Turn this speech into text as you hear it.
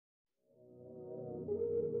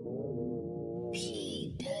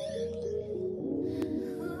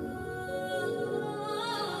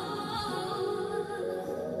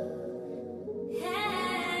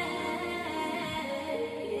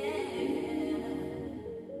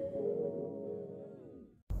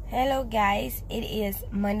Hello guys, it is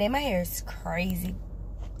Monday. My hair is crazy.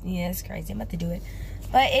 Yeah, it's crazy. I'm about to do it.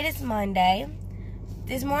 But it is Monday.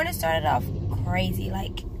 This morning started off crazy,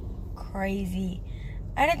 like crazy.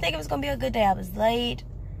 I didn't think it was going to be a good day. I was late.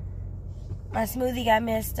 My smoothie got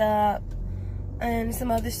messed up. And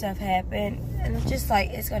some other stuff happened. And it's just like,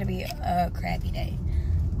 it's going to be a crappy day.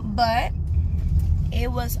 But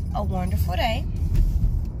it was a wonderful day.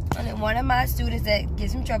 And then one of my students that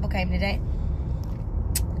gives me trouble came today.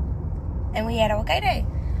 And we had an okay day.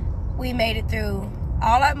 We made it through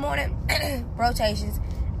all our morning rotations,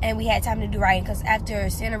 and we had time to do writing, because after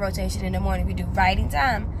center rotation in the morning, we do writing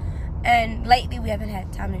time. And lately, we haven't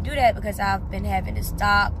had time to do that because I've been having to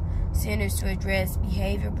stop centers to address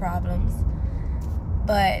behavior problems.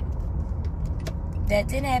 But that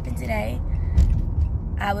didn't happen today.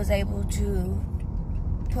 I was able to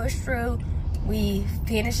push through. We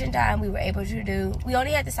finished in time. We were able to do, we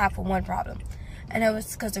only had to stop for one problem. And it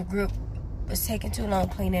was because the group was taking too long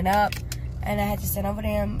cleaning up, and I had to send over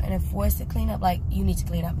them and enforce the cleanup, like, you need to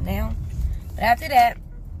clean up now. But after that,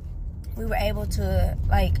 we were able to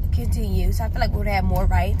like continue. So I feel like we would have more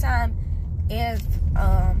writing time if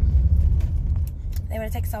they would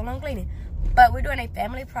have taken so long cleaning. But we're doing a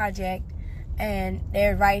family project, and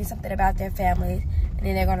they're writing something about their families, and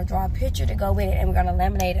then they're going to draw a picture to go with it, and we're going to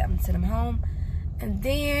laminate it and send them home. And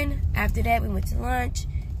then after that, we went to lunch.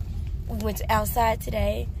 We went to outside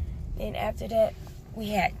today. And after that, we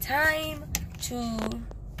had time to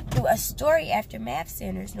do a story after math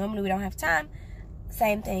centers. Normally, we don't have time.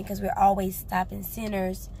 Same thing, because we're always stopping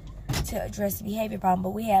centers to address the behavior problem.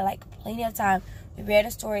 But we had, like, plenty of time. We read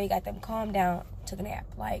a story, got them calmed down, took a nap.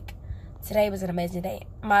 Like, today was an amazing day.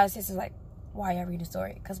 My sister's like, why y'all reading a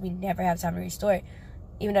story? Because we never have time to read a story.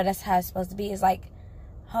 Even though that's how it's supposed to be. It's like,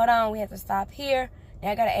 hold on, we have to stop here.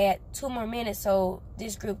 Now I got to add 2 more minutes so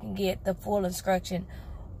this group can get the full instruction.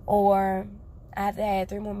 Or I have to add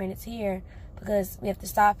 3 more minutes here because we have to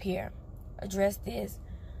stop here, address this.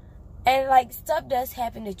 And, like, stuff does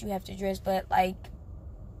happen that you have to address, but, like,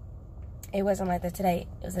 it wasn't like that today.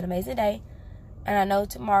 It was an amazing day. And I know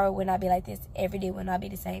tomorrow will not be like this. Every day will not be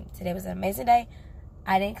the same. Today was an amazing day.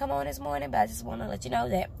 I didn't come on this morning, but I just want to let you know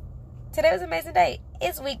that today was an amazing day.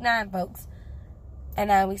 It's week 9, folks. And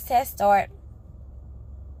 9 weeks test start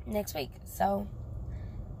next week. So,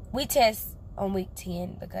 we test on week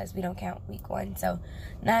 10 because we don't count week 1. So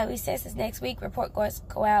 9 weeks test is next week. Report goes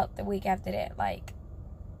go out the week after that. Like,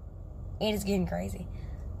 it is getting crazy.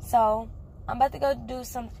 So I'm about to go do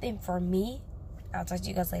something for me. I'll talk to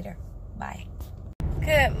you guys later. Bye.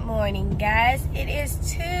 Good morning, guys. It is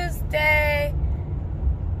Tuesday,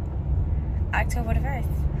 October the 1st.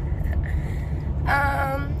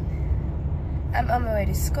 I'm on my way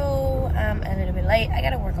to school. I'm a little bit late. I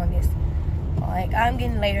gotta work on this. Like, I'm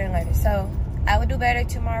getting later and later, so I will do better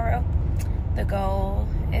tomorrow. The goal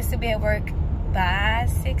is to be at work by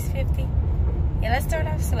 6:50. Yeah, let's start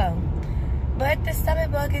off slow. But the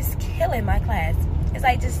stomach bug is killing my class. It's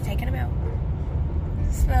like just taking them out.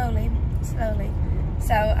 Slowly, slowly.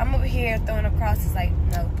 So I'm over here throwing up crosses like,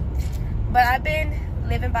 nope. But I've been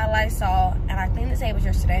living by Lysol, and I cleaned the tables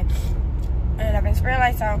yesterday. And I've been spraying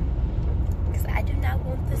Lysol because I do not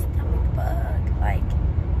want the stomach bug. Like,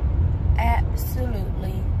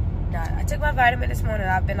 absolutely not. I took my vitamin this morning.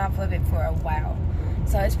 I've been off of it for a while,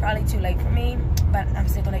 so it's probably too late for me, but I'm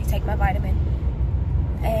still gonna take my vitamin.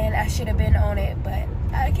 And I should have been on it, but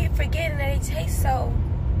I keep forgetting that it tastes so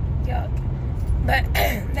yuck. But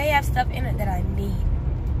they have stuff in it that I need.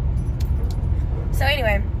 So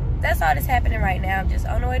anyway, that's all that's happening right now. I'm just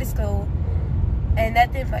on the way to school, and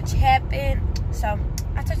nothing much happened. So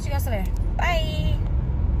I'll talk to you guys later. Bye.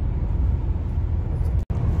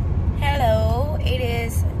 Hello, it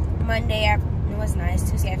is Monday afternoon. It was nice,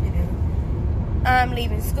 Tuesday afternoon. I'm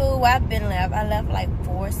leaving school. Well, I've been left. I left like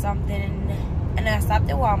 4 something, and I stopped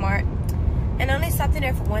at Walmart. And only stopped in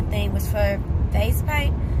there for one thing, was for face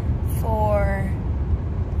paint for,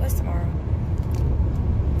 what's tomorrow?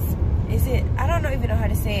 Is it, I don't even know how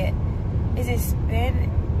to say it. Is it spin?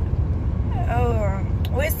 Oh,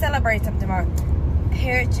 we're celebrating something tomorrow.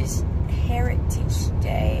 Heritage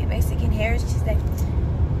Day, Mexican Heritage Day.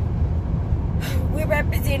 We're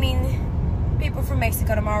representing people from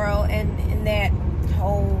Mexico tomorrow and in that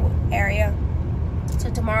whole area.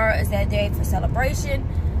 So tomorrow is that day for celebration.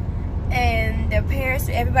 And the parents,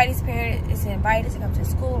 everybody's parent is invited to come to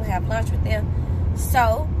school and have lunch with them.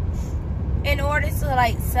 So, in order to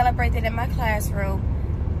like celebrate that in my classroom,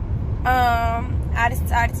 I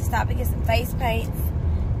decided to stop and get some face paints.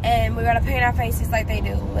 And we're gonna paint our faces like they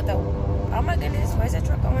do with the, oh my goodness, where's that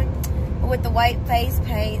truck going? With the white face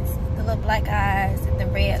paints the little black eyes and the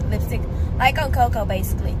red lipstick, like on Coco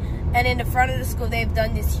basically. And in the front of the school, they've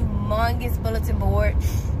done this humongous bulletin board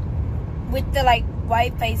with the like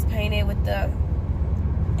white face painted with the,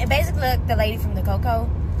 it basically like the lady from the Coco,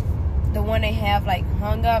 the one they have like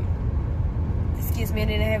hung up, excuse me,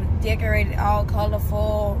 and then they have it decorated all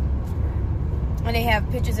colorful, and they have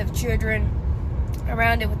pictures of children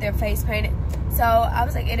around it with their face painted. So I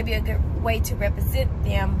was like, it'd be a good way to represent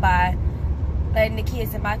them by letting the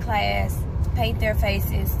kids in my class paint their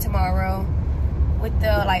faces tomorrow with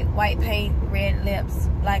the like white paint, red lips,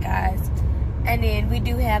 black eyes. And then we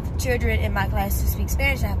do have children in my class who speak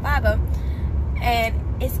Spanish. I have 5 of them,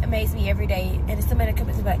 and it's amazed me every day. And if somebody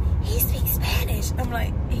comes and be like, he speaks Spanish, I'm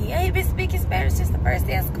like, he ain't been speaking Spanish since the first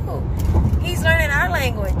day of school. He's learning our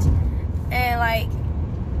language. And like,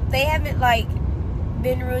 they haven't like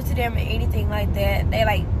been rude to them or anything like that. They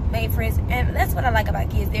like made friends, and that's what I like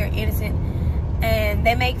about kids. They're innocent and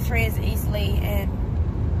they make friends easily, and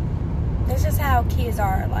that's just how kids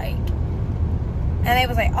are. Like, and they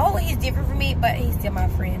was like, oh, he's different from me, but he's still my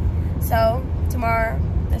friend. So tomorrow,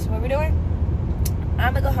 that's what we're doing.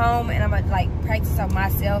 I'm gonna go home and I'm gonna like practice on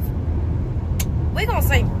myself. We're gonna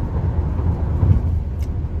sing.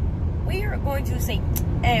 We are going to sing.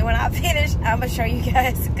 And when I finish, I'm gonna show you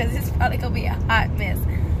guys, because it's probably gonna be a hot mess.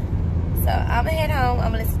 So I'm gonna head home.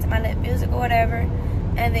 I'm gonna listen to my little music or whatever.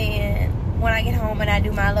 And then when I get home and I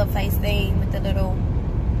do my little face thing with the little,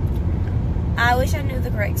 I wish I knew the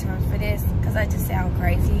correct terms for this, because I just sound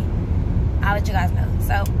crazy. I'll let you guys know.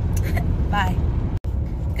 So, bye.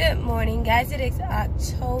 Good morning, guys. It is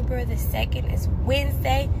October the 2nd. It's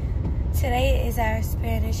Wednesday. Today is our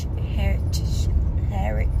Spanish Heritage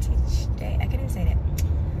Day. I can't even say that.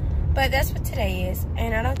 But that's what today is.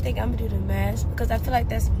 And I don't think I'm going to do the Mass, because I feel like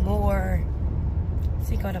that's more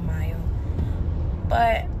Cinco de Mayo.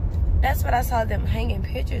 But that's what I saw them hanging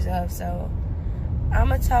pictures of. So I'm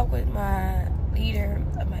going to talk with my leader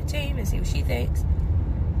of my team and see what she thinks.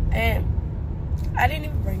 And I didn't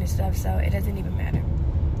even bring this stuff, so it doesn't even matter.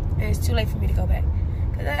 And it's too late for me to go back,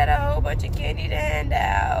 because I had a whole bunch of candy to hand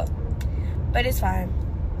out. But it's fine.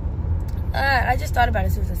 I just thought about it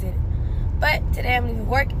as soon as I said it. But today I'm leaving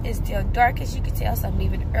work. It's still dark, as you can tell, so I'm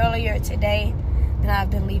leaving earlier today than I've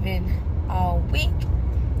been leaving all week.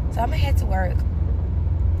 So I'm going to head to work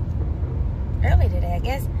early today, I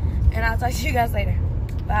guess. And I'll talk to you guys later.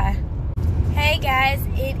 Bye. Hey guys,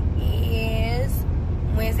 it is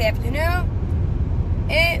Wednesday afternoon.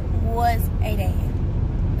 It was a day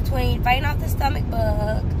between fighting off the stomach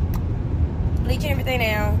bug, bleaching everything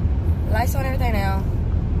down, lights on everything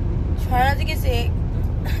down, trying not to get sick,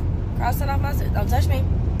 crossing off my suit, don't touch me.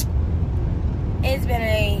 It's been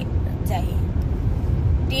a day.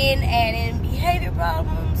 Then add in behavior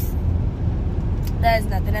problems. That's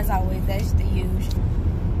nothing, that's always, that's the usual.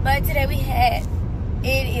 But today we had,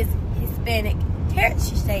 it is Hispanic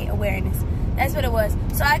Heritage Day awareness. That's what it was.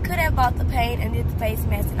 So I could have bought the paint and did the face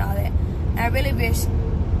mask and all that. And I really wish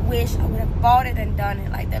I would have bought it and done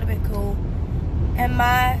it. Like, that would have been cool. And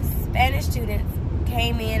my Spanish students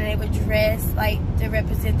came in and they were dressed like to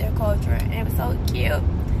represent their culture, and it was so cute.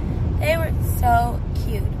 They were so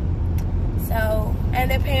cute. So,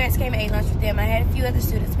 and their parents came and ate lunch with them. I had a few other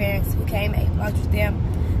students' parents who came and ate lunch with them.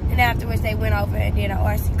 And afterwards they went over and did an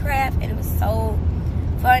RC craft, and it was so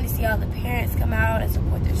fun to see all the parents come out and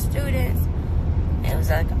support their students. It was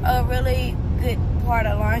like a really good part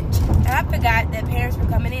of lunch. And I forgot that parents were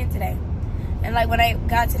coming in today. And like when I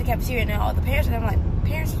got to the cafeteria and all the parents were, I'm like,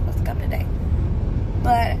 parents are supposed to come today.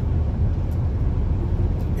 But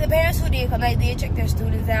the parents who did come, they did check their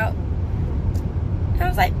students out. And I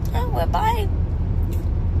was like, oh, well, bye.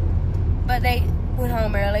 But they went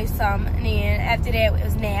home early, some. And then after that, it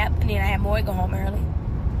was nap. And then I had more go home early.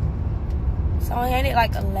 So I handed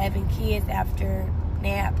like 11 kids after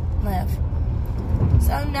nap left.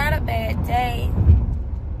 So not a bad day.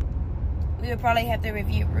 We would probably have to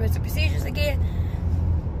review rules and procedures again.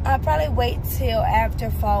 I'll probably wait till after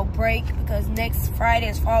fall break, because next Friday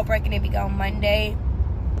is fall break and they be gone Monday.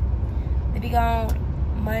 They be gone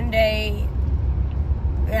Monday,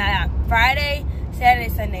 Friday, Saturday,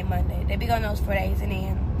 Sunday, Monday. They be gone those 4 days, and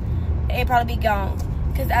then they probably be gone,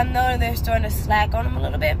 because I know they're starting to slack on them a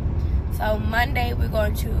little bit. So Monday we're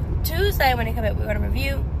going to, Tuesday when they come back, we're going to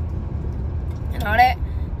review and all that,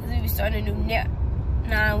 because we'll be starting a new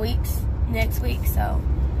 9 weeks next week. So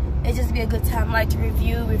it just be a good time, like, to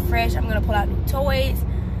review, refresh. I'm gonna pull out new toys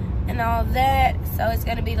and all that, so it's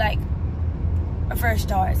gonna be like a fresh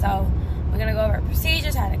start. So we're gonna go over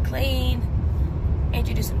procedures, how to clean,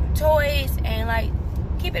 introduce some new toys, and like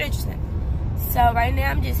keep it interesting. So right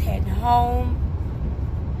now I'm just heading home.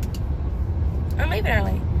 I'm leaving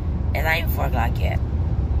early. It's not even 4 o'clock yet.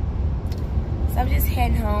 So I'm just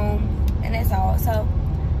heading home, and that's all. So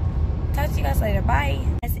talk to you guys later. Bye.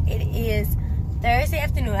 It is Thursday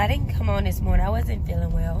afternoon. I didn't come on this morning. I wasn't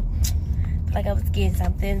feeling well. Like I was getting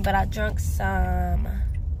something, but I drank some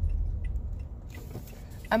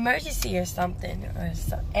emergency or something, or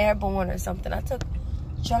some airborne or something. I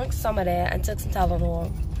drank some of that and took some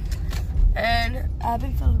Tylenol, and I've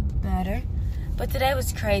been feeling better. But today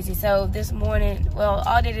was crazy. So this morning, well,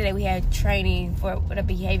 all day today we had training with a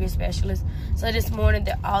behavior specialist. So this morning,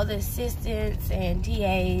 all the assistants and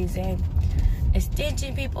TAs and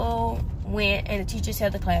extension people went, and the teachers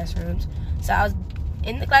held the classrooms. So I was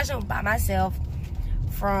in the classroom by myself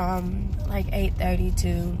from like 8:30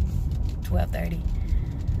 to 12:30.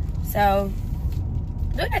 So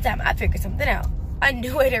during that time, I figured something out. A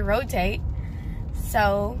new way to rotate.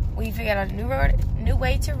 So we figured out a new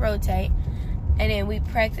way to rotate, and then we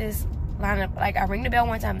practice line up. Like I ring the bell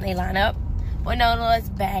one time, and they line up. Well, no, let's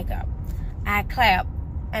back up. I clap,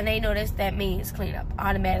 and they notice that means clean up.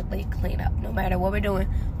 Automatically clean up, no matter what we're doing.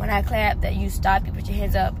 When I clap, that you stop, you put your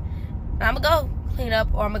hands up, and I'm gonna go clean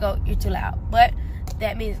up, or I'm gonna go, you're too loud. But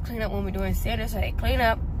that means clean up when we're doing center, so they clean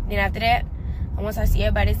up. Then after that, and once I see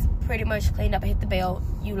everybody's pretty much cleaned up, I hit the bell,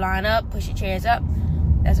 you line up, push your chairs up.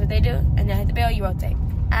 That's what they do. And then I hit the bell, you rotate.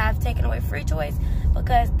 I've taken away free toys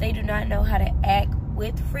because they do not know how to act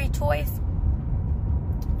with free toys.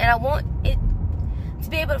 And I want it to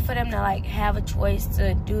be able for them to like have a choice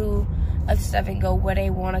to do other stuff and go where they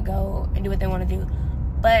want to go and do what they want to do.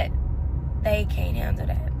 But they can't handle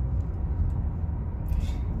that.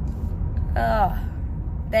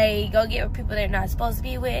 They go get with people they're not supposed to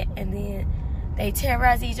be with, and then they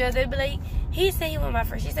terrorize each other. They be like, he said he was my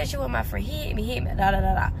friend, she said she was my friend, he hit me, da da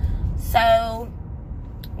da da. So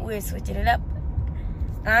we're switching it up.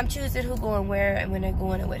 I'm choosing who going where and when they're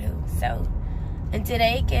going and with who. So until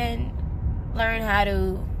they can learn how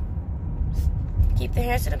to keep their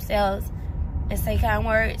hands to themselves and say kind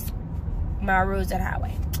words, my rules are the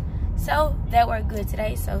highway. So that worked good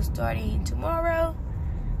today. So starting tomorrow,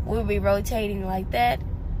 we'll be rotating like that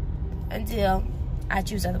until I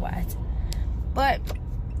choose otherwise. But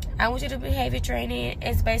I want you to behavior training.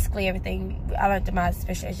 It's basically everything I learned in my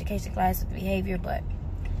special education class with behavior, but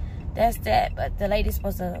that's that. But the lady's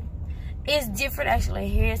supposed to, it's different actually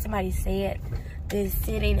hearing somebody say it than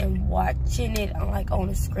sitting and watching it on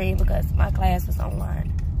the screen, because my class was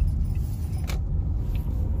online.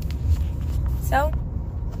 So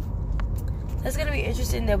that's gonna be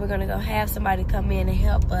interesting that we're gonna go have somebody come in and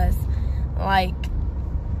help us. Like,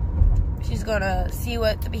 she's gonna see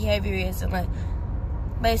what the behavior is and like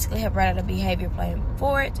basically help write out a behavior plan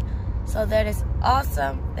for it. So that is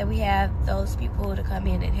awesome that we have those people to come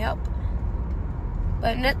in and help.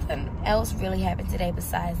 But nothing else really happened today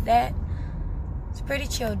besides that. It's a pretty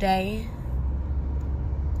chill day.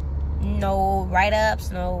 No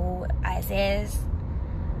write-ups, no ISS.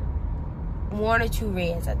 1 or 2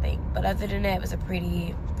 reds, I think. But other than that, it was a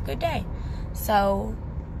pretty good day. So,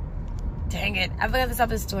 dang it. I forgot to stop at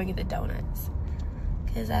the store and get the donuts.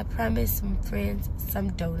 Because I promised some friends some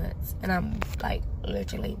donuts. And I'm, like,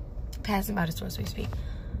 literally passing by the store as we speak.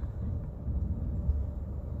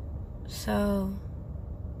 So,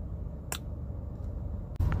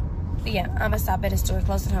 but yeah, I'm going to stop at the store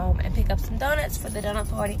close to home and pick up some donuts for the donut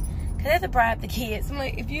party. Because I have to bribe the kids. I'm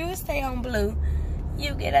like, if you stay on blue,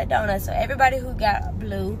 you get a donut. So everybody who got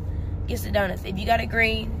blue gets the donuts. If you got a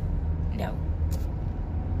green, no.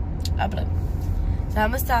 A blue. So I'm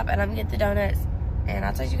going to stop and I'm going to get the donuts. And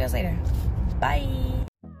I'll talk to you guys later. Bye.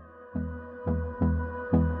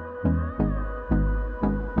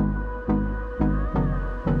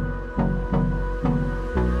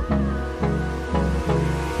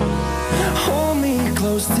 Hold me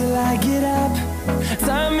close till I get up.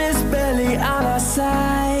 Time is barely on our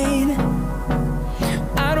side.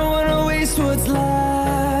 I don't wanna waste what's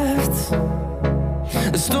left.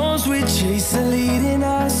 The storms we chase are leading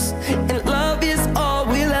us, and love is all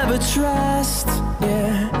we'll ever trust.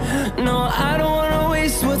 Yeah, no, I don't wanna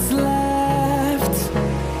waste what's left.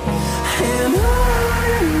 And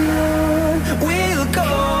on we'll go,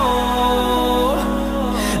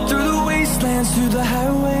 through the wastelands, through the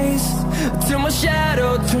highways, till my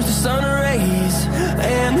shadow turns to sun rays.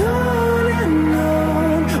 And on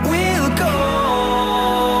we'll go,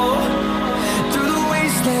 through the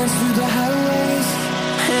wastelands, through the highways,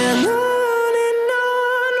 and on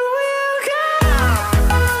we'll go.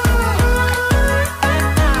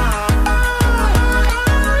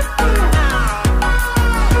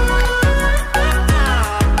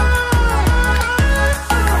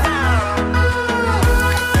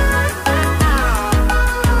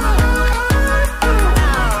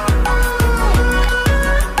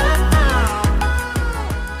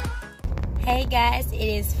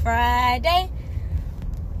 is Friday.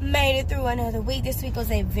 Made it through another week. This week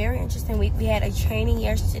was a very interesting week. We had a training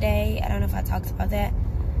yesterday. I don't know if I talked about that.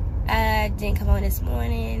 I didn't come on this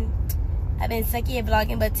morning. I've been sucky at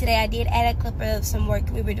vlogging, but today I did add a clip of some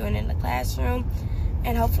work we were doing in the classroom.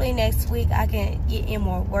 And hopefully next week I can get in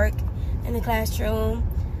more work in the classroom.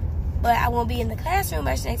 But I won't be in the classroom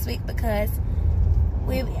much next week because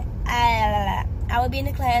I will be in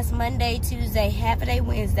the class Monday, Tuesday, half a day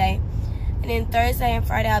Wednesday. And then Thursday and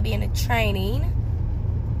Friday I'll be in a training.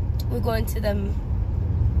 We're going to the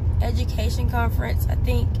education conference, I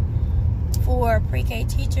think, for pre-K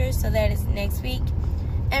teachers. So that is next week.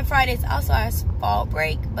 And Friday is also our fall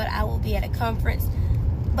break, but I will be at a conference.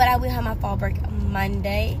 But I will have my fall break on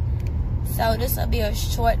Monday. So this will be a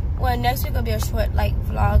short, well, next week will be a short, like,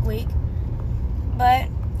 vlog week. But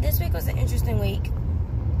this week was an interesting week.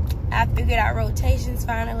 I figured out rotations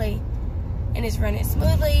finally, and it's running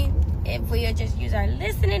smoothly. If we'll just use our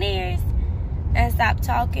listening ears and stop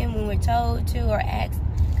talking when we're told to, or ask.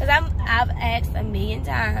 Because I've asked a million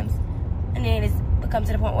times, and then it's become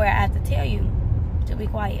to the point where I have to tell you to be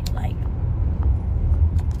quiet, like.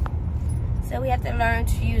 So we have to learn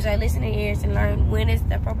to use our listening ears and learn when is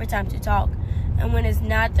the appropriate time to talk and when is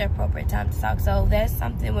not the appropriate time to talk. So that's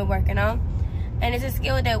something we're working on. And it's a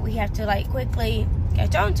skill that we have to, like, quickly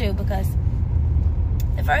catch on to, because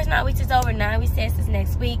the first 9 weeks is over. 9 weeks test is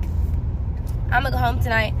next week. I'm going to go home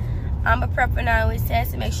tonight. I'm going to prep for 9 weeks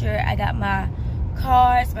test to make sure I got my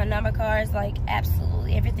cards, my number cards, like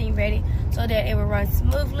absolutely everything ready so that it will run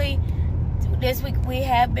smoothly. This week we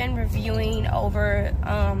have been reviewing over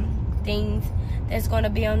things that's going to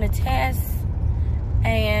be on the test,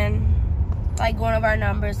 and like one of our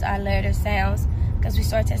numbers, our letter sounds, because we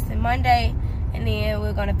start testing Monday, and then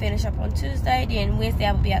we're going to finish up on Tuesday. Then Wednesday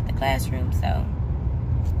I will be at the classroom. So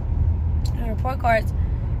the report cards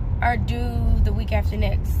are due the week after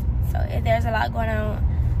next. So there's a lot going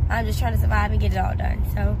on. I'm just trying to survive and get it all done.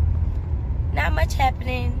 So not much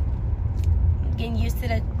happening. I'm getting used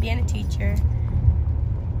to being a teacher.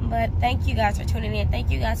 But thank you guys for tuning in. Thank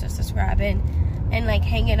you guys for subscribing and like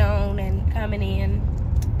hanging on and coming in.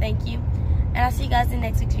 Thank you. And I'll see you guys in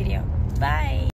next week's video. Bye.